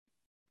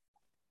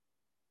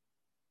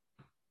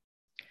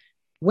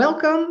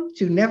Welcome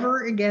to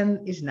Never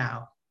Again is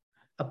Now,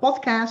 a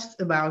podcast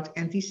about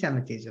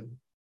anti-Semitism.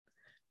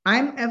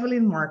 I'm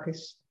Evelyn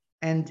Marcus,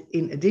 and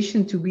in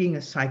addition to being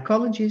a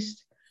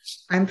psychologist,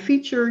 I'm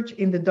featured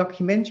in the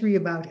documentary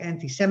about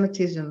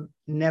anti-Semitism,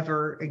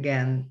 Never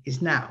Again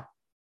is Now.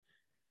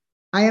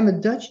 I am a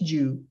Dutch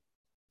Jew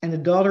and a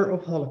daughter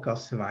of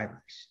Holocaust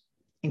survivors.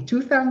 In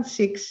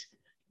 2006,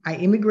 I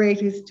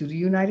immigrated to the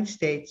United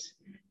States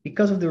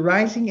because of the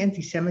rising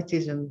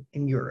anti-Semitism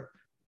in Europe.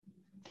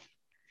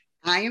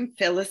 I am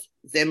Phyllis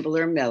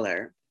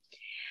Zimbler-Miller.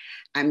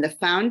 I'm the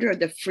founder of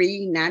the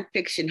free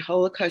nonfiction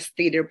Holocaust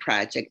theater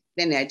project,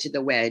 Thin Edge of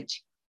the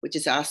Wedge, which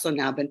has also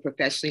now been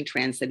professionally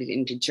translated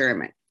into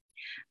German.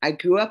 I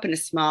grew up in a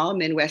small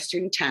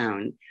Midwestern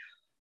town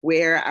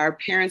where our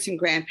parents and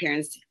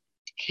grandparents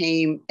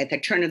came at the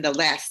turn of the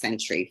last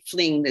century,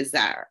 fleeing the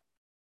Tsar.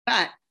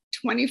 But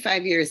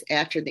 25 years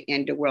after the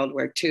end of World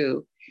War II,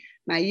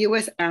 my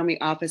U.S. Army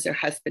officer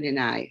husband and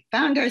I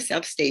found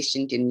ourselves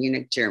stationed in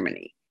Munich,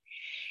 Germany.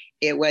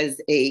 It was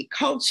a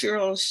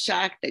cultural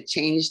shock that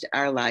changed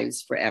our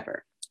lives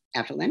forever.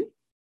 Evelyn?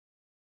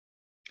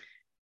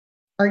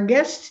 Our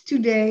guest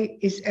today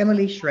is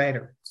Emily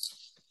Schrader.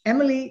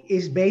 Emily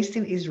is based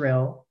in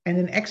Israel and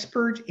an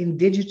expert in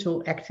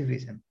digital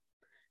activism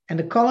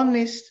and a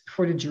columnist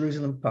for the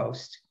Jerusalem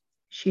Post.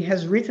 She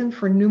has written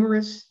for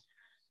numerous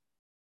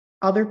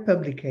other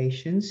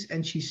publications,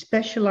 and she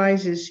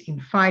specializes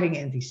in fighting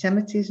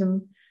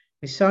anti-Semitism,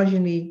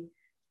 misogyny,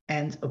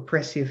 and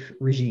oppressive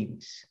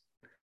regimes.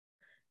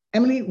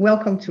 Emily,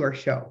 welcome to our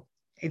show.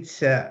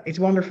 It's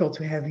wonderful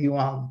to have you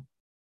on.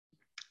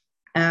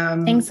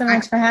 Thanks so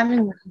much for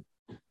having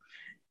me.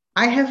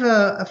 I have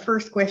a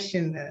first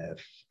question,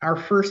 our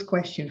first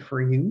question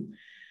for you.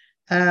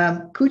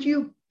 Could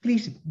you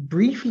please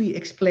briefly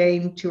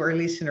explain to our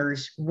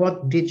listeners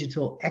what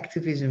digital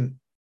activism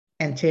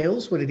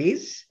entails, what it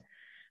is,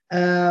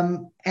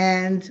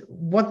 and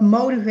what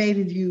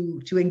motivated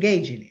you to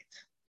engage in it?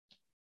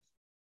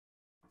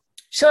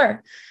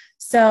 Sure.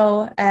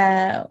 So,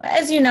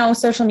 as you know,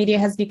 social media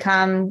has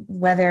become,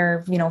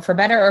 whether, for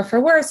better or for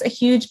worse, a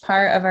huge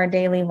part of our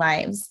daily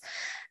lives.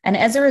 And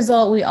as a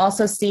result, we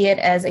also see it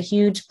as a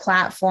huge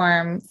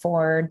platform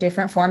for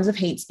different forms of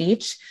hate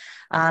speech.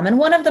 And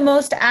one of the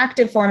most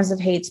active forms of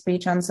hate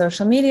speech on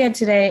social media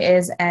today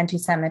is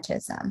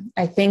anti-Semitism.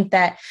 I think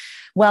that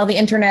while the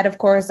internet, of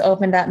course,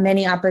 opened up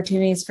many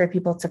opportunities for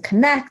people to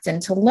connect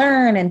and to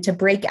learn and to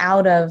break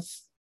out of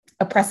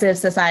oppressive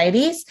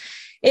societies,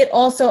 it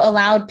also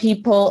allowed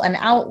people an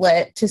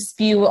outlet to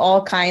spew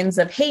all kinds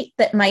of hate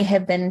that might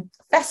have been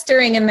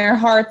festering in their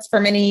hearts for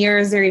many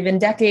years or even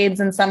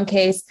decades in some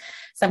cases.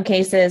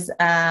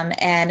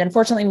 And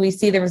unfortunately, we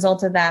see the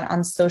result of that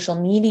on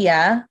social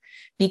media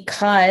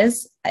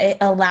because it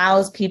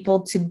allows people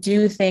to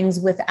do things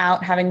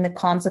without having the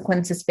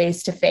consequences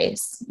face to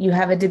face. You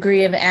have a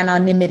degree of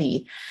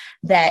anonymity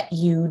that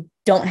you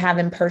don't have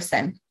in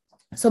person.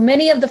 So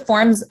many of the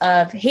forms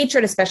of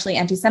hatred, especially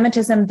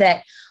anti-Semitism,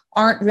 that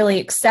aren't really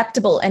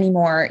acceptable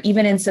anymore,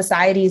 even in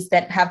societies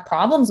that have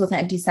problems with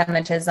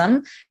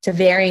anti-Semitism to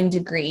varying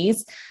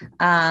degrees.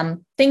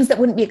 Things that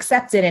wouldn't be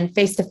accepted in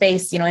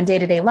face-to-face, in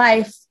day-to-day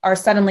life are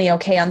suddenly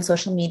okay on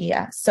social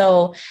media.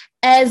 So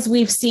as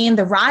we've seen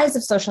the rise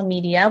of social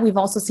media, we've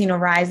also seen a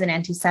rise in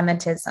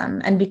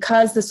anti-Semitism. And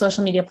because the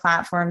social media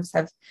platforms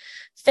have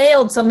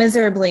failed so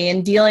miserably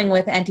in dealing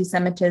with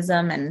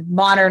anti-Semitism and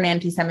modern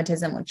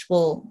anti-Semitism, which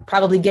we'll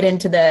probably get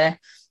into the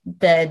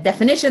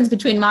definitions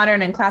between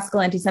modern and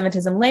classical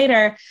anti-Semitism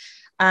later,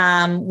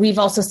 we've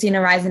also seen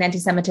a rise in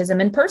anti-Semitism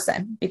in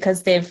person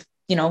because they've,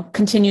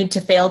 continued to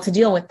fail to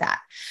deal with that.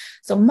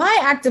 So my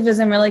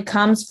activism really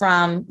comes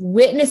from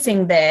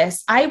witnessing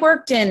this. I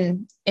worked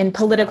in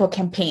political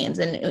campaigns,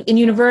 and in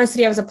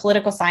university, I was a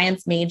political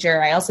science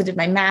major. I also did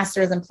my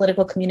master's in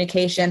political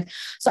communication.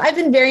 So I've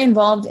been very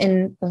involved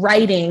in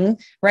writing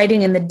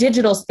in the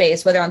digital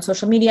space, whether on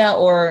social media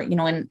or,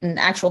 in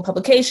actual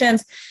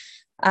publications.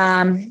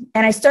 And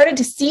I started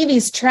to see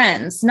these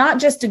trends, not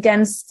just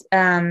against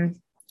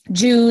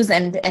Jews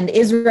and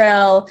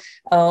Israel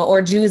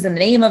or Jews in the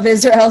name of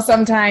Israel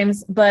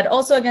sometimes, but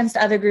also against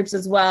other groups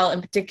as well,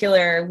 in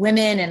particular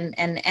women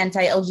and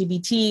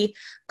anti-LGBT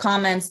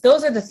comments.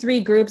 Those are the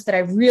three groups that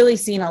I've really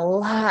seen a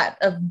lot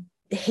of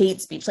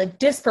hate speech, like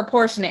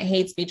disproportionate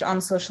hate speech on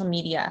social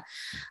media.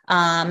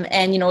 And,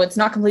 it's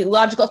not completely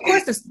logical. Of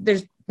course,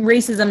 there's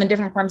racism and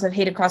different forms of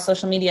hate across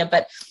social media,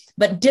 but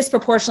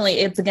disproportionately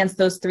it's against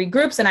those three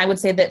groups. And I would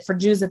say that for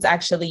Jews, it's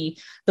actually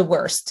the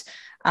worst.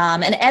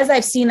 And as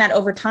I've seen that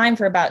over time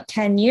for about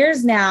 10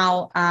 years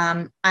now,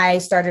 I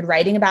started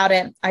writing about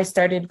it. I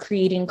started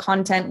creating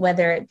content,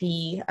 whether it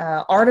be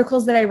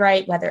articles that I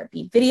write, whether it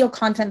be video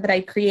content that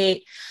I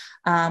create,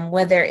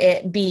 whether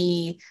it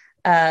be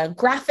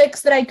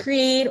graphics that I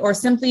create, or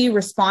simply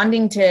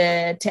responding to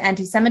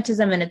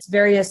anti-Semitism in its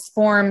various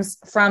forms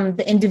from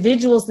the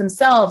individuals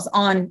themselves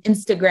on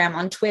Instagram,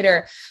 on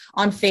Twitter,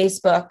 on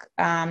Facebook.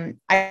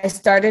 I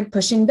started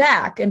pushing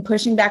back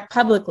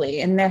publicly.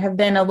 And there have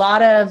been a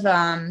lot of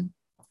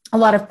a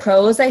lot of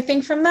pros, I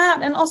think, from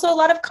that, and also a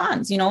lot of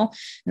cons.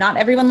 Not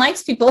everyone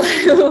likes people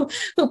who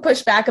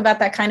push back about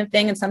that kind of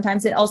thing. And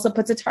sometimes it also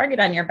puts a target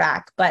on your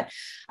back. But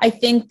I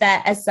think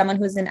that as someone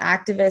who's an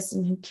activist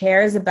and who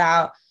cares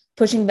about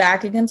pushing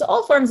back against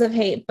all forms of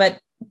hate, but,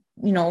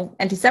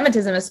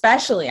 anti-Semitism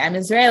especially, I'm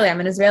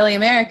an Israeli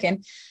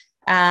American.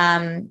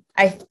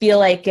 I feel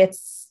like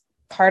it's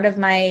part of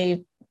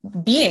my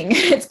being.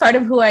 It's part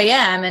of who I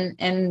am.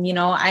 And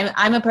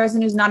I'm a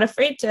person who's not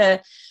afraid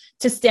to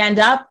stand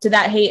up to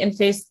that hate and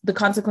face the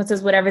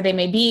consequences, whatever they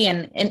may be.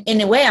 And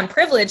in a way, I'm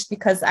privileged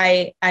because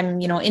I'm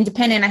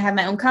independent. I have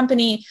my own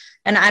company,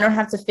 and I don't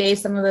have to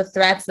face some of the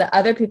threats that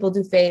other people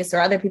do face or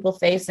other people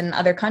face in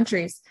other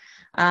countries.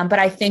 But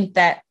I think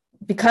that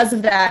because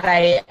of that,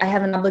 I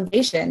have an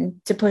obligation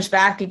to push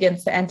back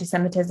against the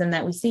anti-Semitism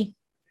that we see.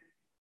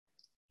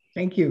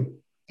 Thank you.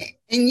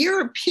 In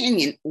your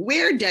opinion,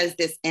 where does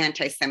this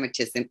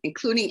anti-Semitism,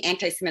 including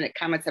anti-Semitic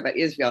comments about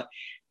Israel,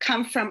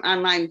 come from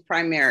online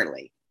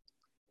primarily?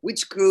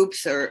 Which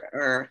groups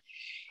or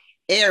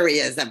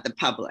areas of the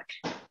public?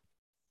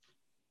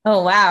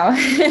 Oh, wow.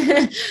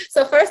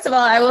 So first of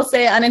all, I will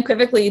say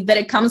unequivocally that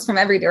it comes from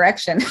every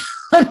direction.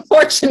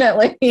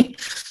 Unfortunately,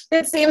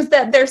 it seems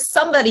that there's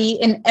somebody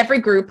in every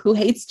group who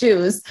hates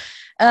Jews.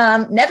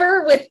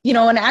 Never with,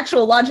 an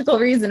actual logical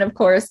reason, of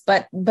course,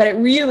 but it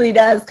really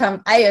does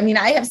come.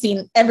 I have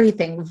seen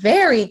everything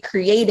very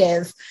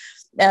creative,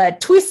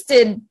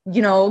 twisted,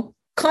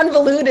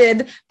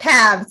 convoluted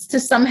paths to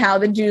somehow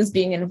the Jews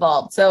being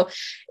involved. So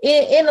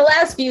in the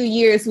last few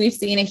years, we've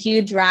seen a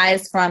huge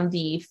rise from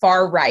the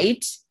far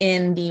right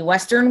in the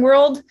Western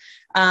world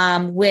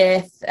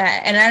with,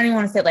 and I don't even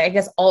want to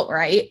say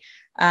alt-right,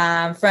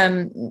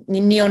 from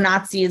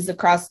neo-Nazis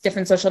across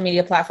different social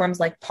media platforms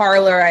like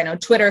Parler. I know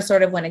Twitter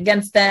sort of went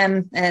against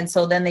them. And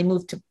so then they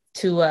moved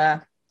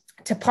to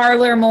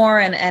Parler more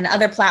and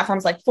other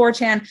platforms like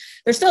 4chan.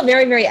 They're still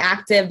very, very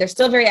active. They're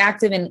still very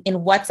active in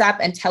WhatsApp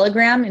and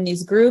Telegram in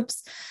these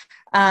groups.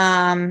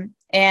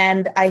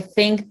 And I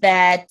think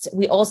that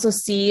we also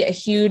see a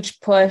huge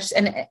push.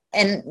 And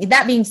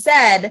that being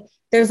said,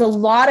 there's a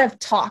lot of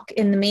talk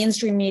in the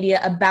mainstream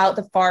media about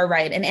the far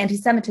right and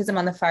anti-Semitism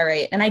on the far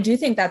right. And I do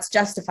think that's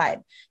justified.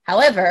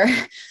 However,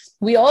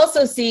 we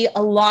also see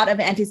a lot of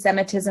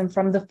anti-Semitism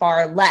from the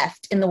far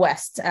left in the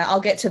West.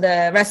 I'll get to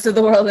the rest of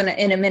the world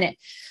in a minute.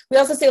 We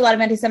also see a lot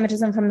of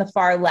anti-Semitism from the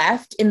far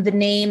left in the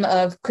name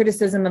of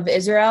criticism of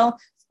Israel.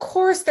 Of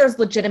course, there's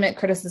legitimate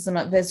criticism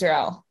of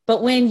Israel.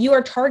 But when you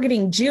are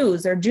targeting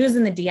Jews or Jews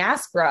in the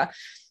diaspora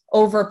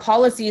over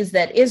policies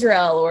that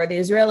Israel or the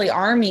Israeli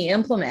army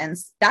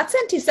implements, that's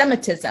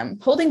anti-Semitism.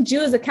 Holding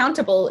Jews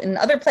accountable in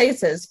other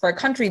places for a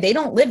country they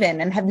don't live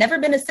in and have never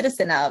been a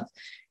citizen of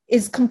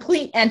is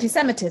complete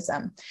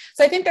anti-Semitism.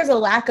 So I think there's a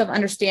lack of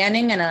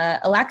understanding and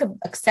a lack of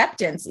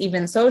acceptance,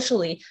 even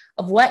socially,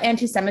 of what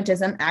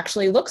anti-Semitism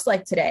actually looks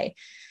like today.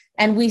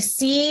 And we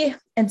see,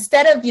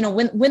 instead of,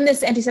 when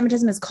this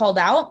anti-Semitism is called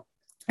out,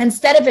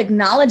 instead of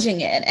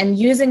acknowledging it and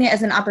using it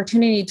as an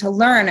opportunity to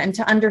learn and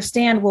to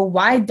understand, well,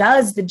 why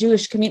does the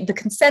Jewish community, the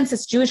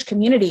consensus Jewish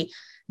community,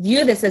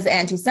 view this as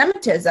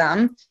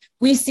anti-Semitism?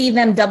 We see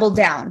them double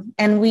down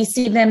and we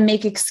see them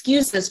make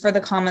excuses for the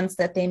comments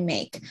that they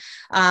make.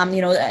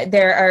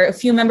 There are a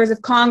few members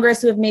of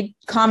Congress who have made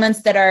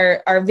comments that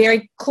are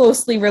very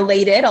closely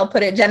related, I'll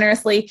put it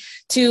generously,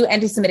 to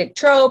anti-Semitic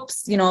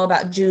tropes,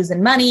 about Jews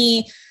and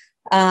money,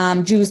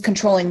 Jews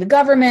controlling the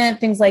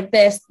government, things like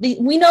this.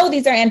 We know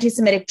these are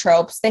anti-Semitic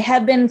tropes. They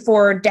have been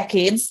for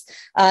decades,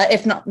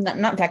 if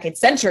not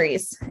decades,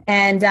 centuries.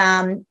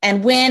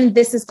 And when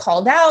this is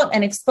called out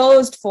and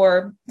exposed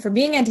for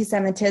being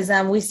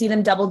anti-Semitism, we see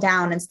them double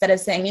down instead of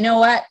saying, you know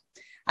what,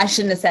 I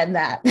shouldn't have said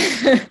that,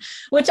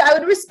 which I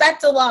would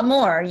respect a lot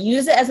more.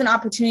 Use it as an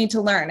opportunity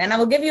to learn. And I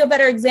will give you a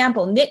better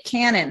example. Nick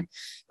Cannon,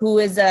 who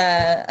is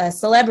a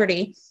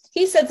celebrity,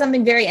 he said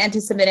something very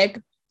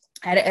anti-Semitic.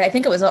 I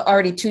think it was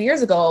already 2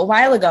 years ago, a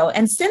while ago.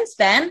 And since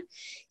then,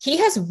 he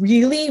has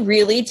really,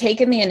 really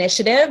taken the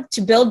initiative to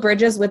build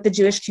bridges with the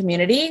Jewish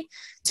community,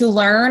 to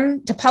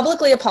learn, to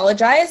publicly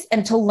apologize,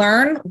 and to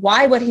learn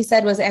why what he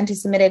said was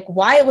anti-Semitic,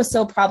 why it was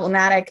so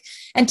problematic.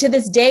 And to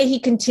this day, he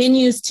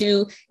continues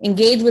to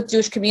engage with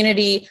Jewish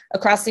community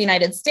across the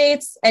United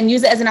States and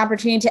use it as an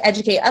opportunity to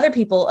educate other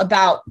people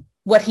about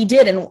what he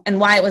did and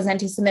why it was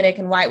anti-Semitic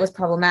and why it was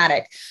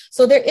problematic.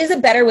 So there is a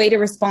better way to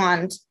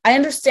respond. I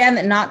understand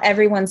that not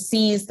everyone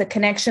sees the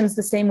connections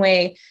the same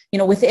way,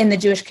 within the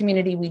Jewish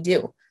community we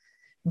do,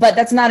 but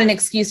that's not an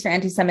excuse for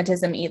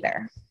anti-Semitism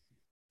either.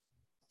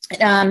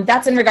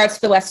 That's in regards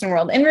to the Western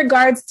world. In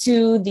regards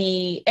to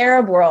the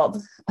Arab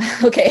world,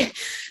 okay,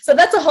 so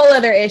that's a whole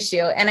other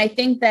issue. And I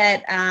think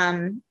that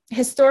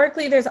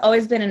historically, there's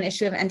always been an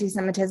issue of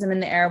anti-Semitism in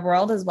the Arab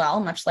world as well,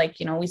 much like,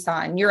 we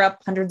saw in Europe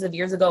hundreds of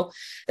years ago.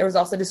 There was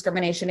also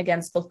discrimination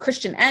against both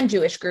Christian and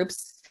Jewish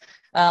groups,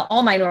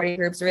 all minority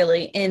groups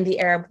really, in the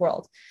Arab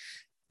world.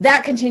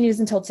 That continues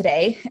until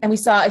today. And we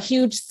saw a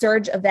huge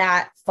surge of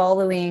that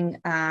following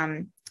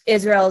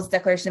Israel's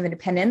Declaration of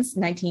Independence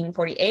in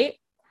 1948.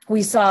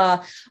 We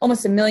saw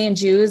almost 1 million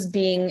Jews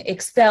being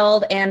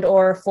expelled and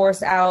or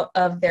forced out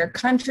of their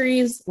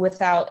countries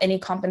without any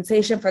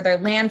compensation for their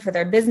land, for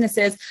their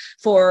businesses,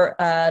 for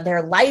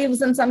their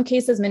lives in some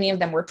cases. Many of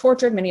them were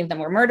tortured. Many of them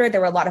were murdered.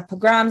 There were a lot of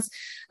pogroms.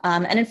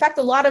 And in fact,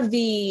 a lot of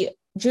the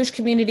Jewish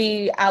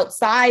community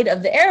outside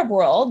of the Arab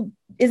world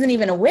isn't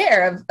even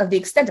aware of the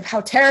extent of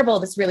how terrible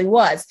this really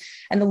was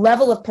and the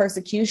level of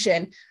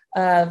persecution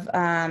of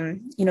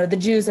the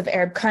Jews of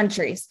Arab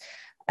countries.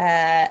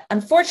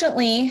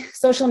 Unfortunately,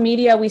 social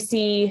media, we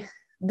see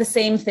the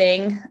same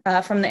thing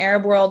from the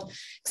Arab world,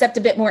 except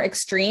a bit more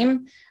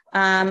extreme.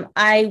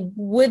 I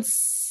would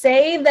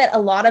say that a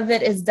lot of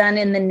it is done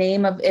in the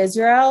name of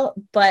Israel,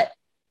 but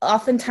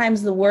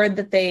oftentimes the words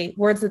that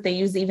they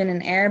use even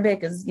in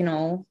Arabic is,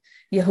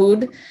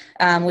 Yehud,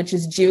 which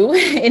is Jew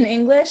in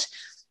English.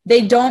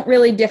 They don't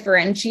really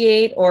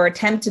differentiate or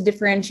attempt to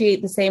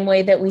differentiate the same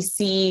way that we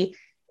see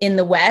in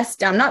the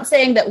West. I'm not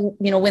saying that,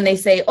 when they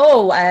say,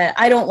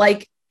 I don't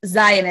like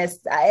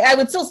Zionists, I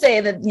would still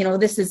say that,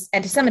 this is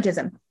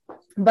anti-Semitism.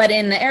 But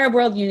in the Arab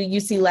world, you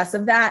see less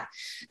of that.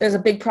 There's a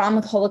big problem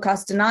with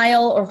Holocaust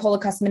denial or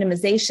Holocaust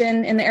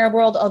minimization in the Arab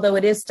world, although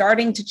it is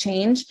starting to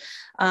change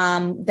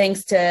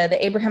thanks to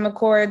the Abraham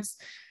Accords.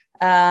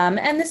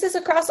 And this is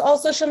across all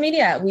social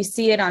media. We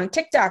see it on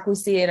TikTok, we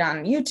see it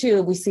on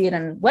YouTube, we see it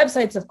on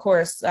websites, of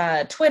course,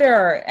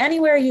 Twitter,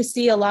 anywhere you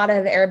see a lot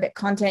of Arabic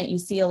content, you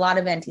see a lot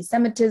of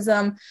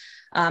anti-Semitism,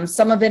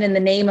 some of it in the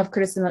name of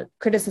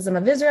criticism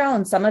of Israel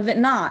and some of it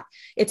not.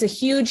 It's a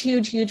huge,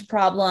 huge, huge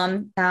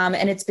problem.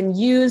 And it's been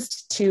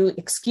used to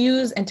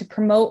excuse and to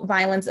promote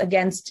violence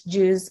against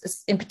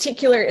Jews, in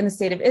particular in the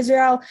state of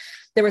Israel.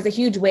 There was a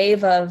huge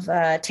wave of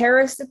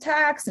terrorist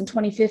attacks in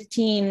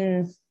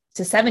 2015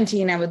 to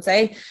 17, I would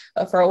say,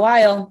 for a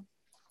while.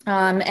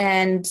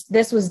 And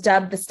this was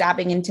dubbed the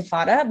stabbing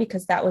intifada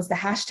because that was the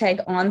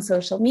hashtag on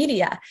social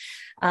media.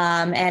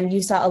 And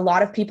you saw a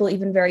lot of people,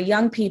 even very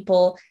young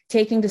people,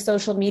 taking to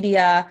social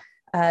media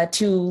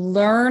to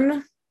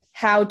learn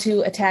how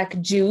to attack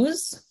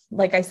Jews.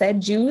 Like I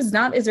said, Jews,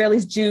 not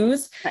Israelis,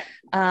 Jews. Right.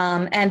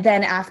 And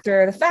then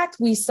after the fact,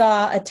 we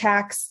saw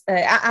attacks.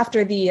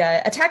 After the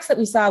attacks that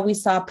we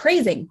saw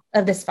praising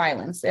of this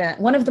violence.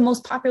 One of the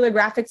most popular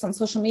graphics on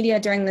social media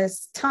during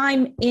this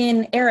time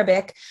in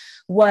Arabic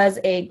was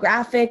a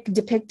graphic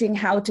depicting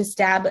how to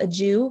stab a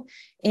Jew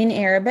in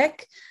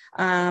Arabic.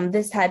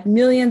 This had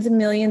millions and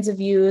millions of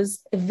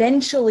views.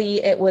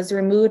 Eventually, it was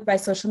removed by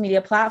social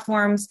media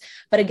platforms.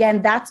 But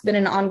again, that's been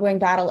an ongoing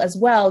battle as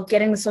well,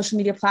 getting the social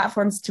media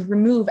platforms to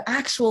remove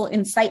actual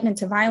incitement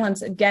to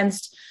violence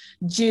against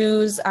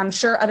Jews. I'm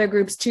sure other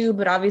groups too,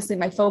 but obviously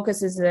my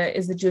focus is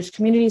the Jewish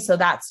community. So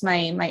that's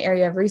my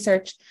area of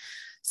research.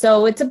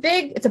 So it's a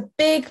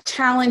big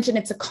challenge, and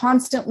it's a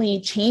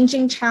constantly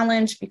changing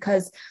challenge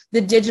because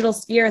the digital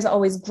sphere is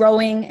always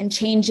growing and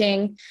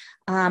changing.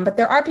 But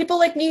there are people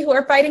like me who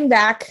are fighting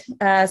back.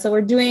 So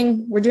we're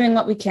doing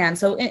what we can.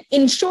 So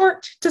in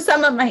short, to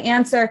sum up my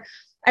answer,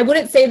 I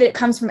wouldn't say that it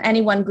comes from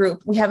any one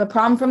group. We have a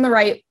problem from the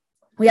right.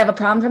 We have a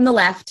problem from the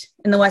left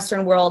in the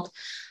Western world.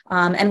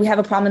 And we have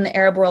a problem in the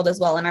Arab world as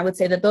well. And I would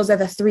say that those are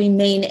the three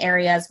main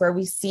areas where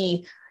we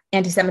see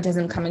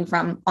anti-Semitism coming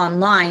from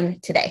online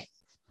today.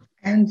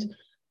 And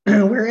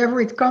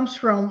wherever it comes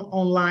from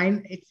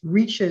online, it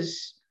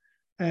reaches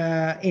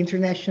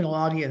international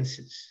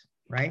audiences,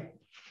 right?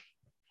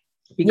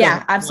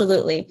 Yeah,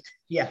 absolutely.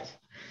 Yes.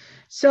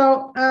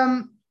 So,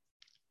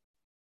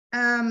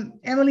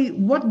 Emily,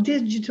 what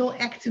digital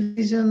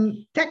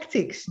activism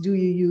tactics do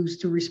you use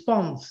to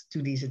respond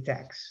to these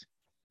attacks?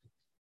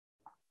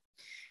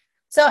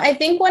 So I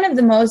think one of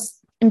the most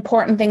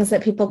important things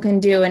that people can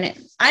do, and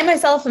I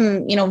myself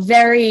am,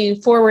 very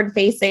forward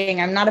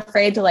facing. I'm not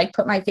afraid to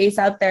put my face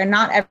out there.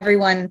 Not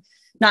everyone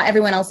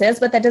else is,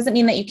 but that doesn't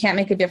mean that you can't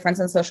make a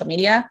difference on social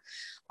media.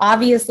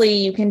 Obviously,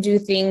 you can do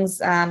things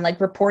like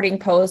reporting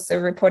posts or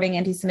reporting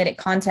anti-Semitic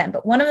content.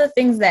 But one of the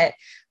things that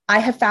I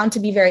have found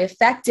to be very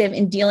effective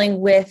in dealing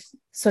with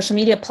social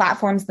media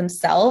platforms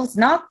themselves,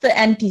 not the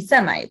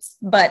anti-Semites,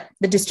 but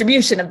the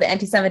distribution of the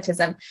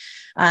anti-Semitism,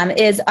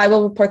 is I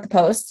will report the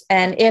post.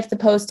 And if the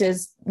post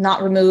is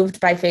not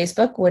removed by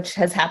Facebook, which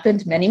has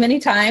happened many, many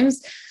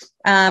times,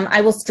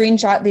 I will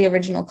screenshot the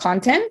original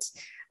content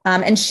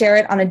and share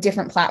it on a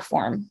different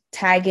platform,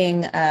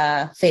 tagging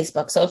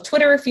Facebook. So if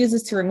Twitter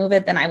refuses to remove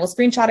it, then I will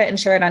screenshot it and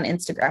share it on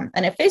Instagram.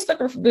 And if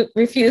Facebook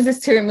refuses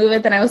to remove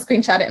it, then I will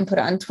screenshot it and put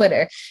it on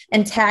Twitter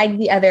and tag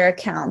the other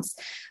accounts.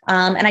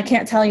 And I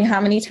can't tell you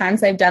how many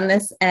times I've done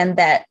this, and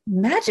that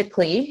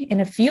magically in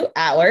a few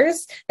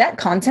hours, that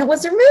content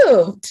was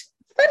removed.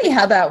 Funny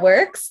how that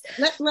works.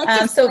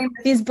 So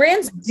these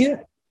brands do.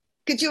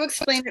 Could you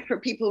explain it for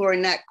people who are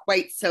not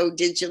quite so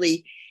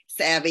digitally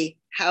savvy,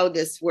 how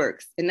this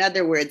works? In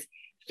other words,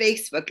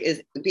 Facebook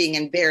is being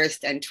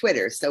embarrassed on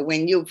Twitter. So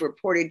when you've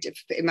reported to,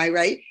 am I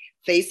right?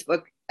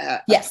 Facebook.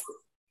 Yes.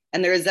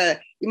 And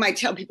you might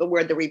tell people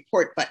where the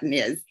report button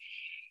is.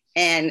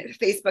 And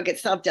Facebook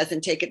itself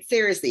doesn't take it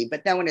seriously.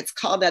 But then when it's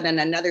called out on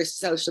another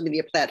social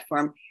media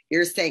platform,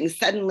 you're saying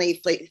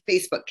suddenly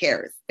Facebook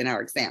cares, in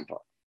our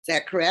example. Is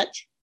that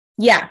correct?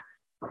 Yeah.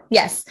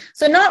 Yes.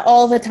 So not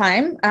all the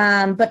time,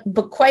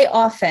 but quite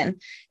often,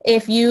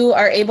 if you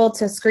are able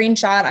to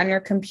screenshot on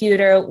your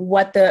computer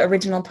what the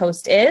original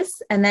post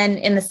is, and then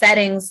in the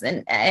settings,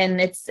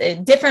 and it's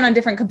different on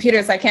different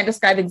computers, so I can't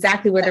describe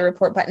exactly where the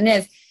report button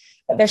is,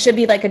 but there should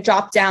be like a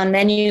drop-down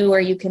menu where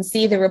you can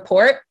see the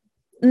report,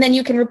 and then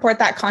you can report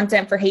that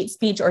content for hate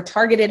speech or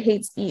targeted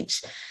hate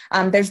speech.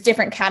 There's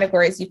different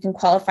categories you can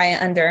qualify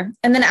it under.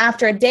 And then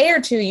after a day or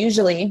two,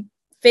 usually,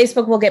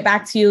 Facebook will get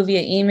back to you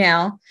via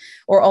email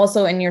or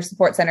also in your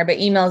support center, but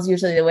email is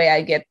usually the way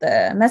I get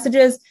the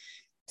messages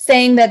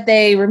saying that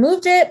they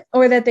removed it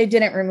or that they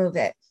didn't remove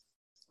it.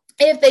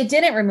 If they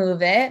didn't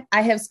remove it,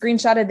 I have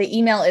screenshotted the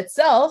email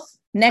itself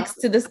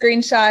next to the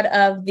screenshot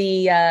of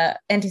the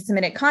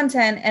anti-Semitic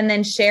content and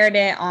then shared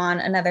it on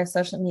another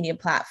social media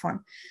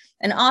platform.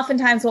 And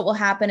oftentimes what will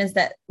happen is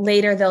that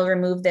later they'll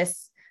remove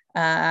this,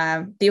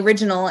 the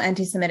original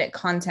anti-Semitic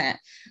content.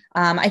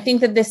 I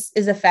think that this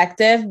is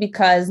effective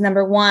because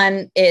number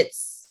one,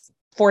 it's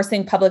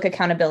forcing public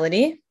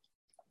accountability.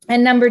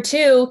 And number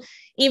two,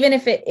 even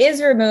if it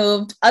is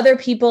removed, other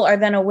people are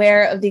then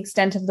aware of the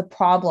extent of the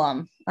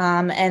problem.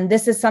 And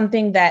this is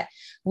something that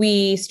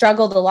we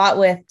struggled a lot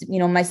with,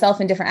 myself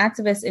and different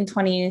activists in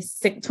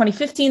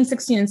 2015,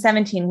 16, and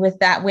 17 with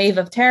that wave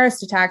of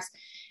terrorist attacks,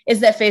 is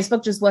that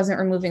Facebook just wasn't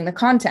removing the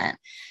content.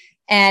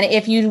 And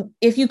if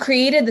you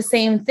created the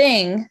same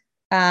thing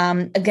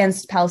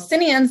against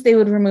Palestinians, they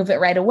would remove it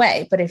right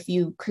away. But if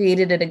you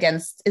created it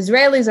against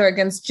Israelis or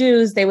against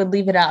Jews, they would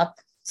leave it up.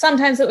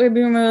 Sometimes it would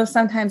be removed,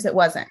 sometimes it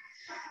wasn't.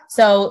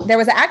 So there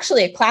was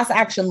actually a class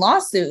action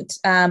lawsuit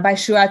by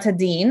Shurat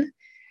Hadin,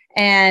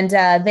 and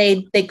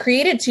they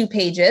created 2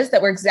 pages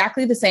that were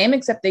exactly the same,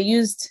 except they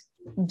used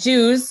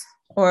Jews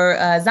or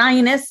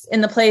Zionists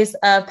in the place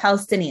of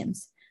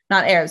Palestinians,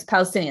 not Arabs,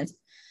 Palestinians.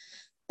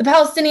 The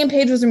Palestinian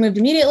page was removed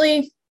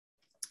immediately.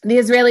 The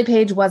Israeli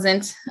page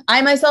wasn't.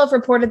 I myself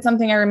reported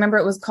something. I remember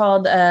it was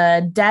called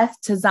Death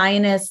to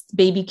Zionist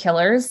Baby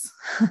Killers.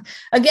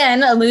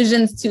 Again,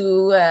 allusions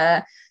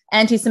to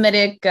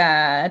anti-Semitic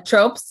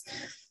tropes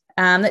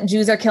that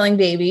Jews are killing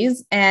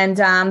babies. And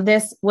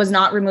this was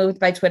not removed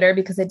by Twitter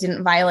because it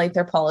didn't violate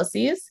their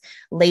policies.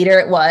 Later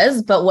it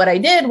was. But what I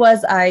did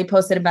was I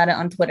posted about it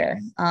on Twitter.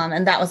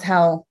 And that was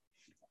how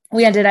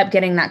we ended up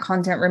getting that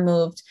content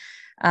removed.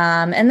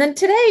 And then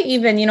today,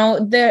 even,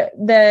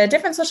 the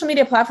different social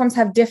media platforms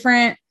have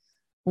different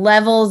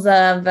levels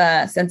of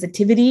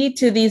sensitivity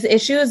to these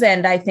issues.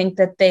 And I think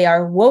that they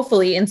are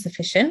woefully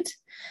insufficient.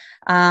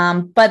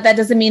 But that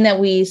doesn't mean that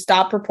we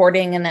stop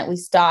reporting and that we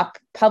stop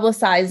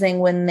publicizing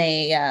when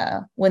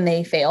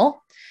they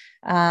fail.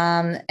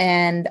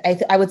 And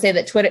I would say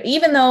that Twitter,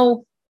 even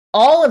though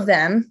all of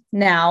them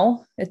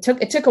now, it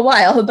took a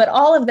while, but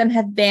all of them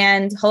have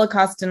banned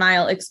Holocaust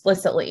denial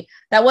explicitly.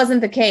 That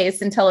wasn't the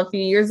case until a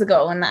few years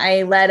ago, and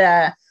I led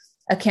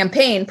a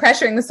campaign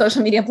pressuring the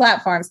social media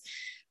platforms.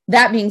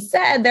 That being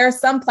said, there are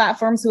some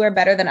platforms who are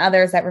better than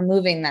others at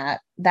removing that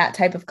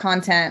type of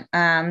content.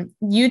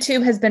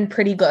 YouTube has been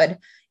pretty good,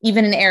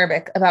 even in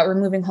Arabic, about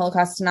removing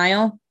Holocaust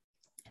denial.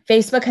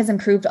 Facebook has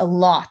improved a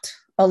lot,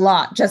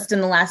 just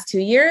in the last 2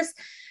 years.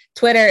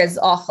 Twitter is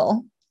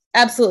awful,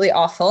 absolutely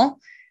awful.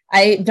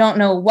 I don't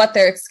know what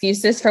their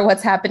excuse is for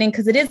what's happening,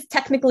 because it is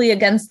technically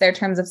against their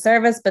terms of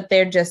service, but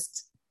they're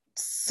just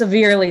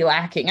severely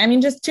lacking. I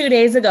mean, just 2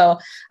 days ago,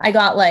 I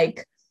got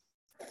like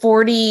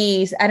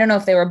 40, I don't know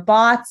if they were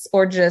bots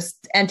or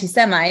just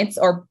anti-Semites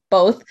or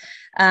both,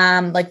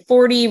 like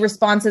 40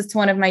 responses to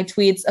one of my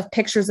tweets of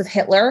pictures of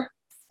Hitler.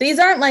 These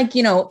aren't like,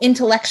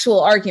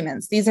 intellectual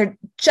arguments. These are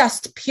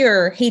just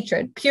pure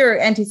hatred, pure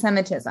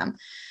anti-Semitism.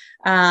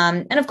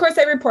 And of course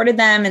I reported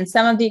them, and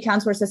some of the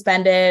accounts were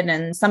suspended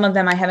and some of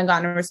them I haven't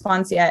gotten a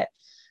response yet.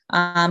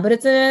 But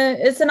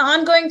it's an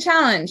ongoing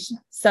challenge.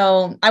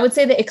 So I would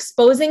say that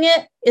exposing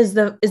it is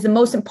the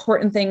most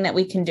important thing that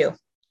we can do.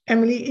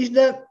 Emily,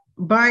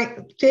 by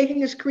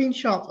taking a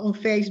screenshot on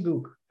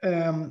Facebook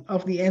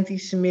of the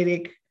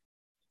anti-Semitic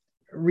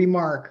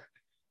remark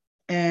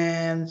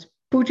and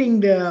putting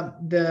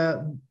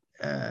the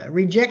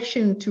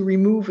rejection to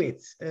remove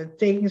it,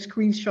 taking a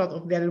screenshot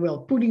of that as well,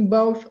 putting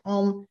both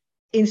on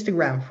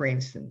Instagram, for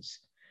instance,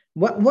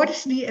 what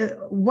is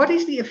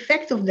the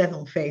effect of that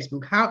on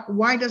Facebook?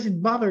 Why does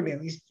it bother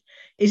them?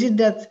 Is it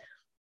that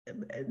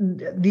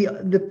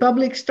the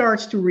public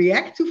starts to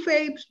react to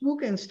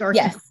Facebook and starts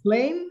to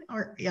complain?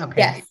 Or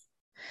okay.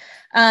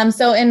 Yes.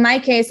 So in my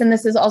case, and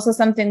this is also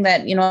something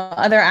that,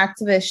 other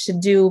activists should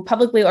do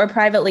publicly or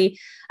privately,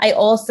 I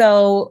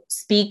also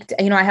speak,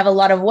 I have a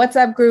lot of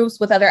WhatsApp groups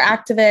with other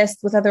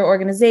activists, with other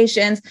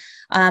organizations.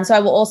 So I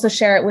will also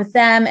share it with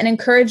them and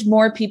encourage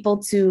more people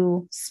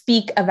to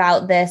speak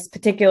about this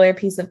particular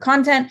piece of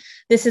content.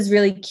 This is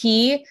really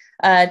key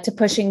to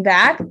pushing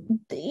back.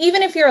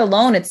 Even if you're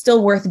alone, it's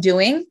still worth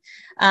doing.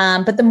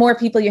 But the more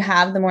people you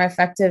have, the more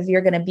effective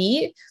you're going to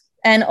be.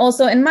 And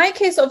also in my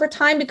case, over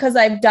time, because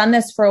I've done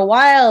this for a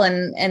while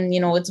and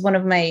it's one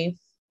of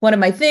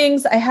my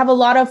things, I have a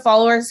lot of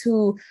followers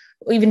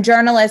even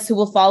journalists who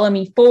will follow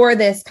me for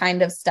this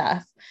kind of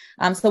stuff.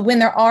 So when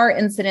there are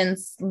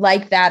incidents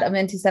like that of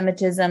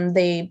anti-Semitism,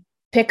 they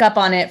pick up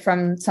on it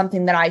from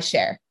something that I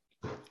share.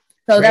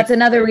 So Great. that's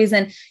another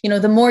reason,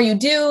 the more you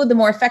do, the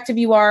more effective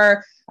you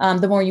are,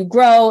 the more you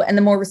grow, and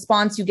the more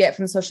response you get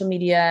from social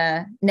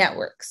media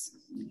networks.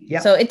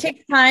 Yep. So it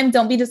takes time.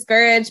 Don't be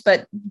discouraged,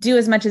 but do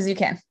as much as you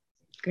can.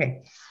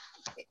 Okay.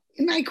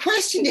 My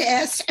question to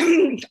ask,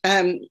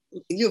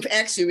 you've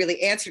actually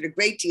really answered a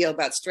great deal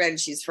about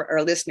strategies for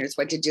our listeners,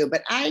 what to do,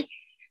 but I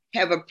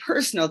have a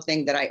personal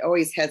thing that I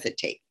always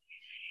hesitate.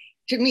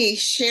 To me,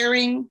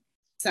 sharing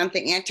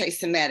something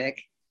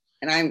anti-Semitic,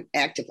 and I'm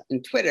active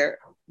on Twitter,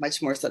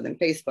 much more so than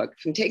Facebook,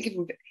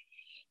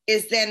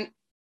 is then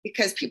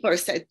because people are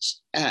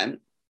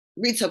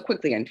read so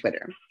quickly on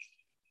Twitter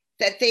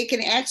that they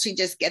can actually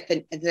just get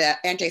the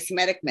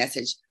anti-Semitic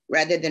message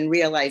rather than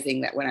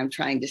realizing that what I'm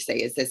trying to say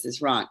is this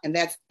is wrong. And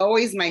that's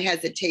always my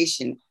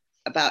hesitation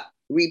about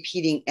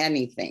repeating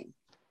anything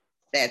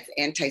that's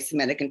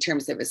anti-Semitic in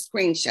terms of a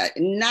screenshot,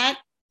 and not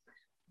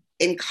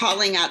in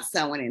calling out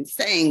someone and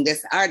saying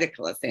this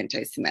article is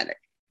anti-Semitic,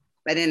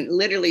 but in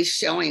literally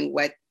showing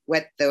what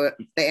the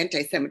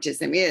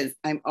anti-Semitism is.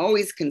 I'm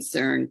always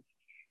concerned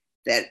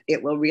that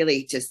it will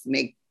really just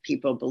make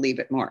people believe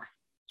it more.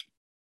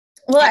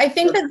 Well, I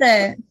think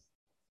that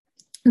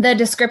the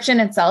description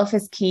itself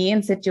is key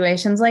in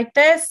situations like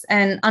this.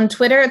 And on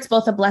Twitter, it's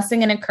both a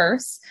blessing and a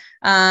curse,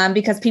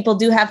 because people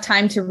do have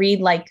time to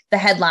read like the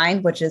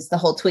headline, which is the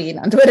whole tweet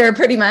on Twitter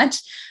pretty much.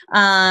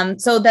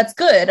 So that's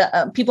good.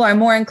 People are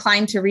more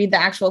inclined to read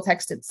the actual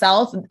text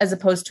itself as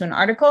opposed to an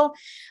article.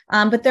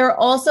 But there are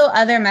also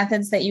other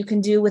methods that you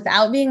can do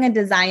without being a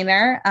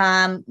designer.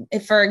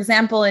 If, for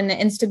example, in the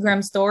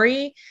Instagram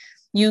story,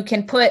 you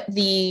can put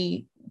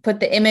the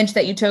image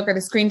that you took or the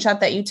screenshot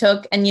that you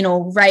took and,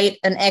 write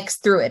an X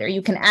through it, or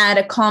you can add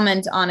a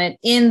comment on it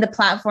in the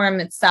platform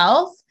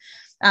itself,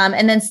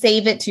 and then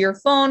save it to your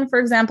phone, for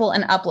example,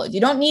 and upload.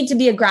 You don't need to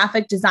be a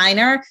graphic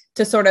designer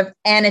to sort of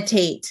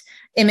annotate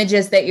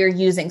images that you're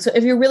using. So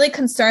if you're really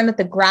concerned that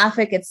the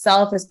graphic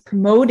itself is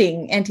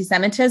promoting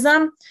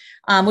anti-Semitism,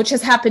 which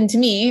has happened to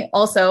me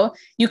also,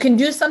 you can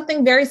do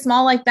something very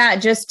small like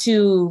that just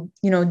to,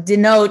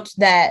 denote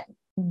that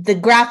the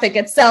graphic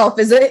itself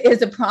is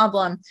a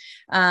problem.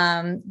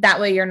 That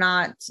way you're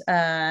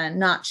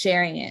not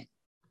sharing it.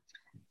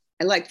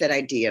 I like that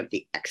idea of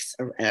the X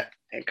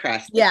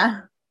across.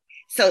 Yeah.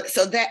 So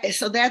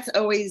that's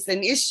always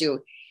an issue.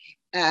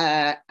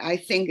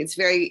 I think it's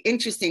very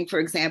interesting. For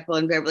example,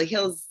 in Beverly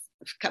Hills,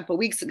 a couple of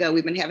weeks ago,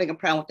 we've been having a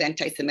problem with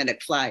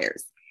anti-Semitic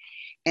flyers,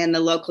 and the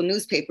local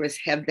newspapers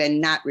have been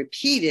not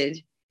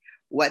repeated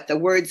what the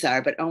words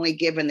are, but only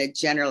given the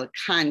general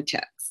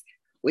context,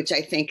 which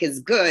I think is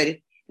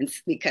good, and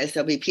because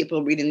there'll be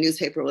people reading the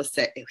newspaper will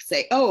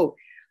say, oh,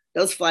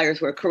 those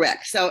flyers were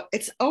correct. So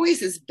it's always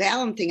this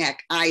balancing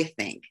act, I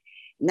think,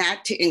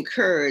 not to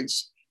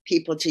encourage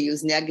people to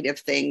use negative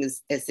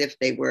things as if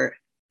they were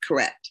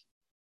correct.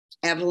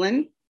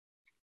 Evelyn, do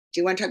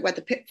you want to talk about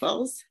the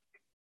pitfalls?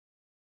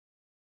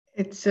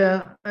 It's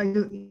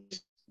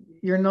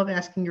you're not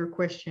asking your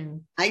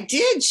question. I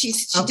did. She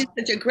did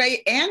such a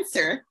great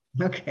answer.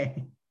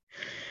 Okay.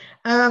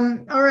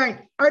 All right.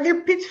 Are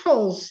there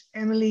pitfalls,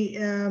 Emily,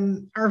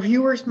 our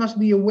viewers must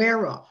be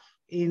aware of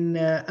in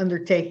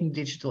undertaking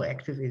digital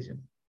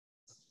activism?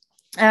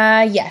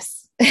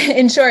 Yes.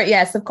 In short,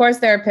 yes. Of course,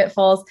 there are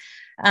pitfalls.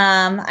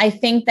 I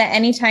think that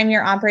anytime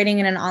you're operating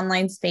in an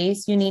online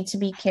space, you need to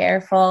be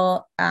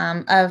careful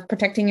of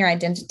protecting your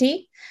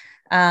identity,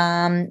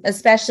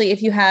 especially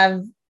if you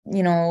have,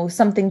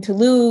 something to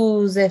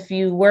lose, if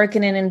you work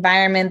in an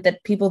environment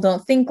that people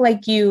don't think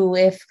like you,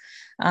 if,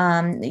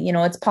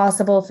 it's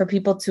possible for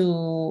people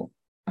to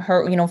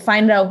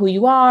find out who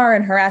you are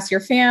and harass your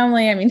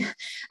family. I mean,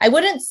 I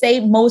wouldn't say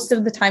most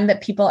of the time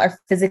that people are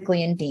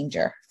physically in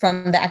danger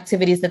from the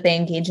activities that they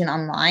engage in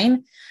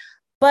online,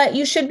 but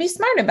you should be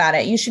smart about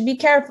it. You should be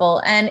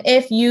careful. And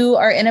if you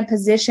are in a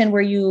position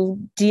where you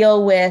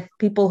deal with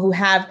people who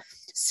have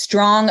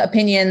strong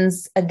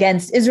opinions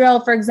against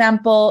Israel, for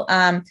example,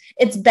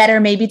 it's better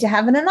maybe to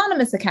have an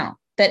anonymous account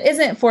that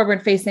isn't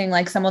forward-facing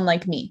like someone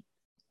like me.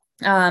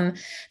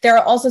 There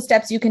are also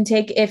steps you can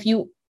take if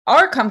you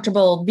are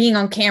comfortable being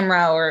on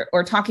camera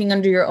or talking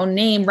under your own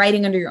name,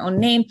 writing under your own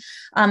name.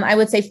 I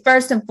would say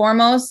first and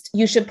foremost,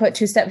 you should put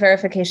two-step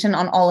verification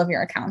on all of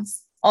your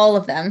accounts, all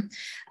of them,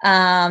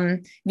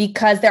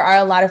 because there are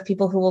a lot of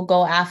people who will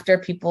go after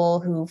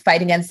people who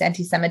fight against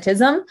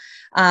anti-Semitism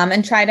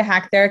and try to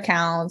hack their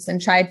accounts and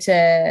try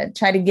to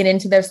get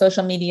into their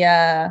social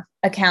media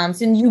accounts.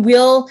 And you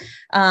will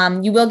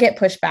get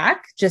pushback.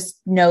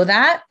 Just know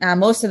that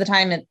most of the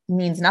time it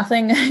means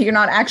nothing. You're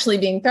not actually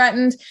being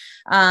threatened.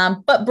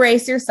 But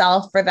brace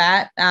yourself for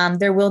that.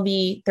 There will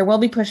be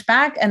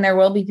pushback, and there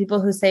will be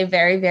people who say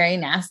very, very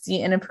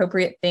nasty,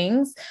 inappropriate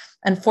things.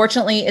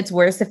 Unfortunately, it's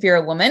worse if you're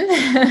a woman,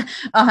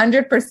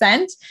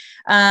 100%.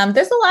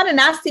 There's a lot of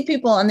nasty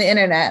people on the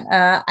internet.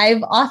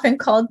 I've often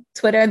called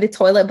Twitter the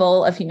toilet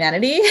bowl of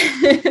humanity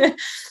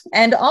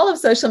and all of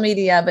social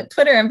media, but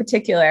Twitter in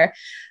particular.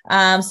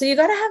 So you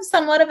got to have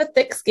somewhat of a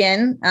thick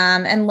skin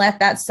and let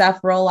that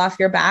stuff roll off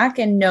your back,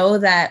 and know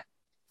that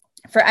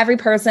for every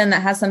person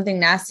that has something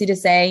nasty to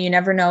say, you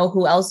never know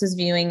who else is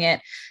viewing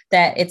it,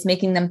 that it's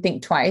making them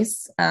think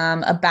twice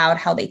about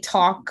how they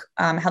talk,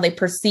 how they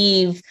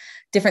perceive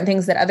different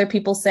things that other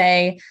people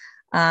say.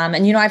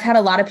 And, I've had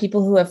a lot of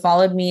people who have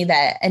followed me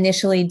that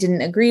initially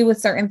didn't agree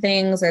with certain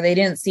things, or they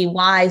didn't see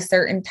why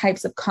certain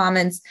types of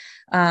comments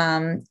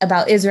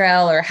about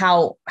Israel, or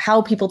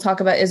how people talk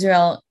about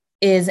Israel,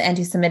 is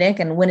anti-Semitic,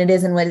 and when it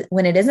is and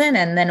when it isn't.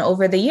 And then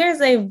over the years,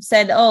 they've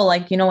said, oh,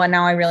 like, you know what,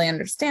 now I really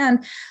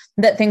understand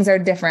that things are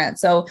different.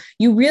 So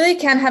you really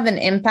can have an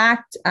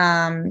impact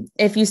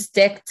if you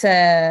stick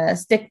to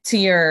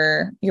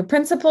your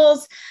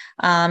principles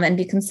and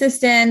be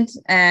consistent.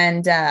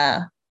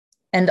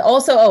 And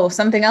also,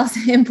 something else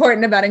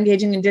important about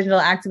engaging in digital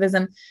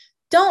activism: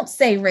 don't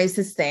say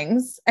racist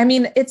things. I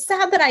mean, it's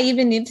sad that I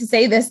even need to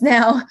say this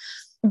now,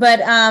 but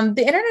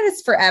the internet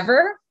is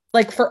forever,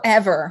 like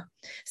forever.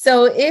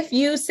 So if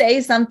you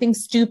say something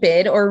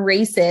stupid or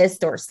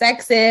racist or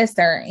sexist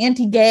or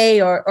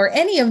anti-gay or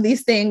any of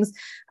these things,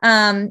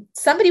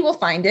 somebody will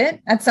find it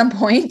at some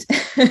point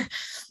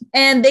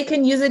and they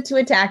can use it to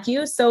attack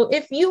you. So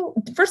if you,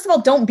 first of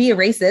all, don't be a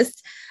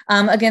racist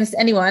against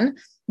anyone.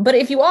 But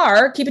if you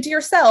are, keep it to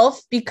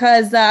yourself,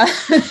 because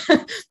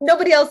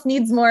nobody else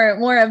needs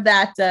more of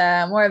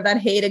that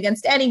hate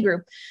against any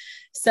group.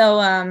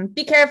 So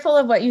be careful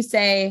of what you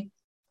say,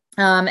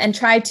 and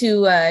try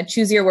to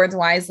choose your words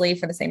wisely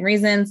for the same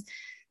reasons.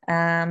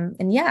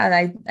 And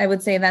yeah, I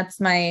would say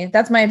that's my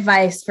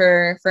advice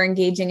for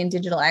engaging in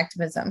digital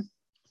activism.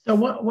 So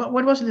what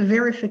was the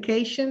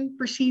verification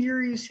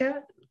procedure you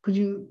said? Could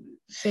you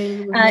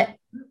say?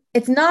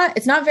 It's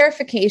not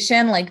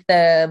verification like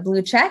the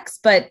blue checks,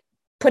 but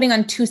putting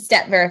on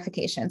two-step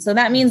verification. So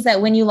that means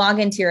that when you log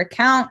into your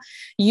account,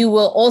 you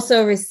will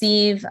also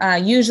receive,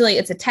 usually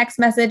it's a text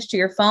message to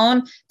your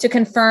phone to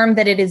confirm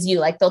that it is you.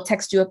 Like they'll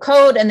text you a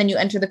code, and then you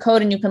enter the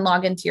code and you can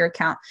log into your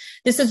account.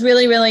 This is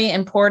really, really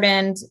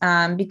important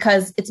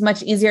because it's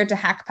much easier to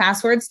hack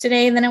passwords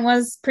today than it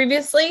was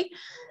previously.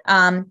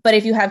 But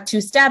if you have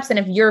two steps, and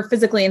if you're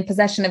physically in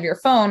possession of your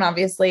phone,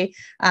 obviously,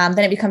 then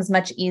it becomes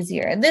much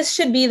easier. This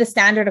should be the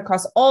standard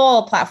across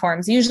all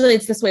platforms. Usually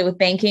it's this way with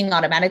banking.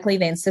 Automatically,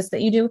 they insist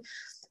that you do.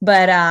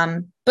 But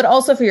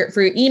also for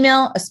your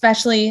email,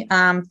 especially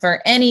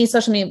for any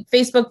social media,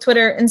 Facebook,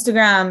 Twitter,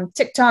 Instagram,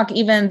 TikTok,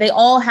 even, they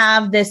all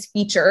have this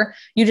feature.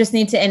 You just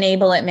need to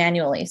enable it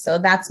manually. So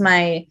that's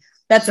my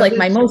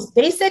most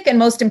basic and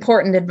most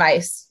important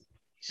advice.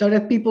 So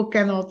that people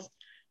cannot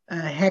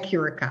hack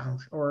your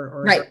account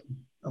or right.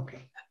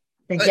 Okay.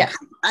 Thank you. Yeah.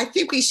 I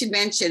think we should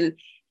mention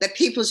that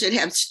people should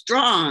have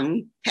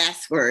strong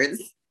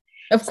passwords.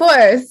 Of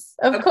course.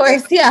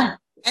 Yeah.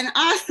 And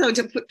also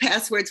to put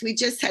passwords, we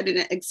just had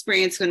an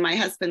experience when my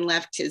husband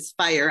left his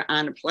fire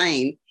on a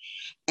plane,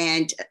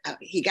 and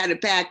he got it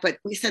back, but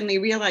we suddenly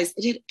realized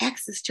it had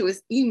access to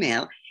his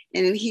email,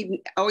 and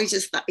he only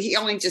just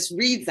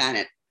reads on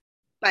it,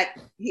 but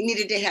he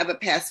needed to have a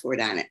password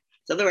on it.